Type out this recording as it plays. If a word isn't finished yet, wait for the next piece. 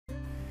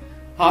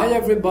Hi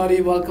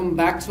everybody, welcome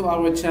back to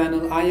our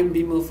channel. I am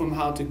Bimal from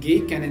How to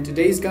Geek, and in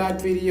today's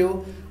guide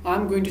video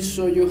I'm going to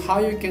show you how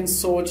you can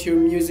sort your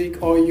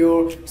music or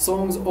your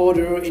songs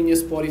order in your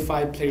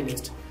Spotify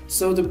playlist.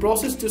 So the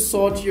process to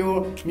sort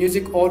your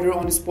music order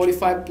on a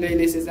Spotify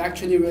playlist is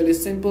actually really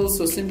simple,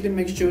 so simply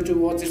make sure to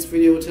watch this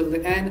video till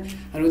the end,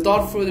 and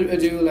without further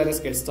ado, let us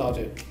get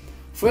started.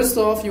 First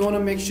off, you want to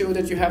make sure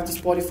that you have the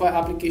Spotify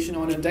application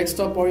on your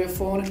desktop or your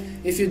phone.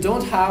 If you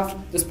don't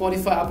have the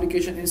Spotify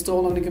application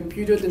installed on the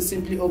computer, then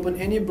simply open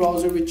any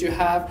browser which you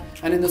have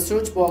and in the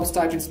search box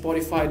type in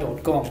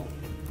spotify.com.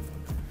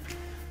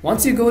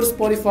 Once you go to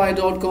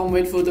spotify.com,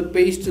 wait for the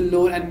page to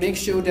load and make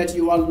sure that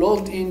you are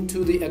logged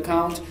into the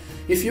account.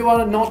 If you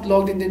are not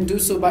logged in, then do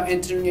so by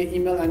entering your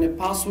email and a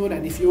password,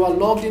 and if you are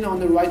logged in, on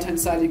the right hand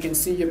side you can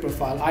see your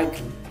profile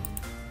icon.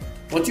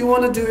 What you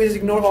want to do is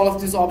ignore all of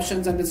these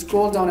options and then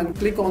scroll down and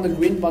click on the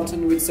green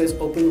button which says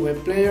Open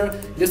Web Player.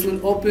 This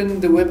will open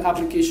the web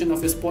application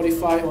of your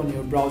Spotify on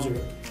your browser.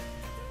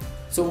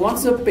 So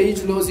once the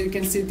page loads, you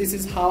can see this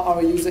is how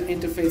our user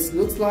interface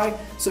looks like.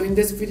 So in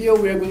this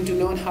video we are going to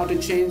learn how to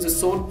change the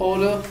sort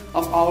order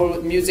of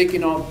our music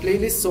in our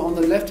playlist. So on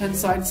the left hand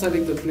side,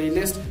 select the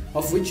playlist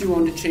of which you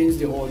want to change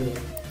the order.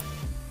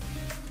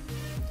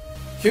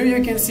 Here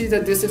you can see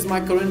that this is my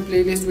current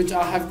playlist which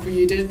I have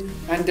created,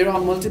 and there are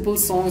multiple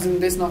songs in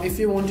this. Now if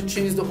you want to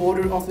change the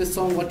order of the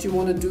song, what you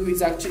want to do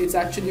is it's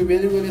actually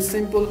really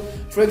simple.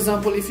 For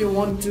example, if you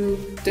want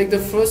to take the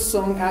first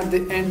song at the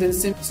end, then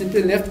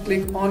simply left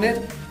click on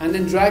it and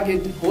then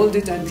hold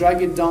it and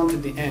drag it down to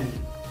the end.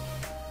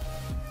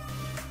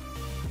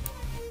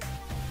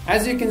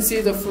 As you can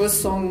see, the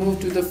first song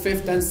moved to the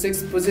 5th and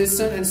 6th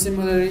position, and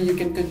similarly you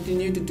can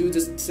continue to do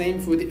the same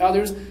for the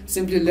others.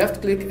 Simply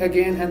left click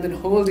again and then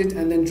hold it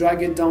and then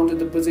drag it down to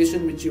the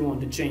position which you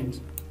want to change.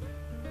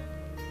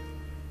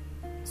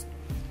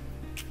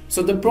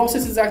 So the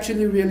process is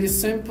actually really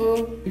simple.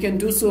 You can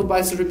do so by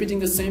repeating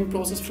the same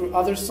process for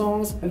other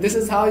songs, and this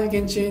is how you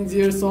can change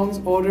your songs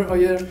order or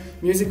your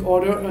music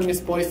order on your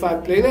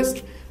Spotify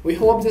playlist. We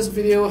hope this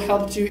video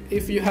helped you.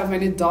 If you have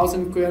any doubts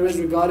and queries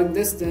regarding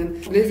this, then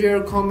leave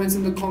your comments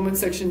in the comment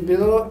section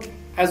below.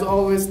 As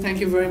always, thank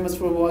you very much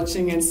for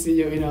watching and see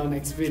you in our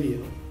next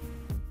video.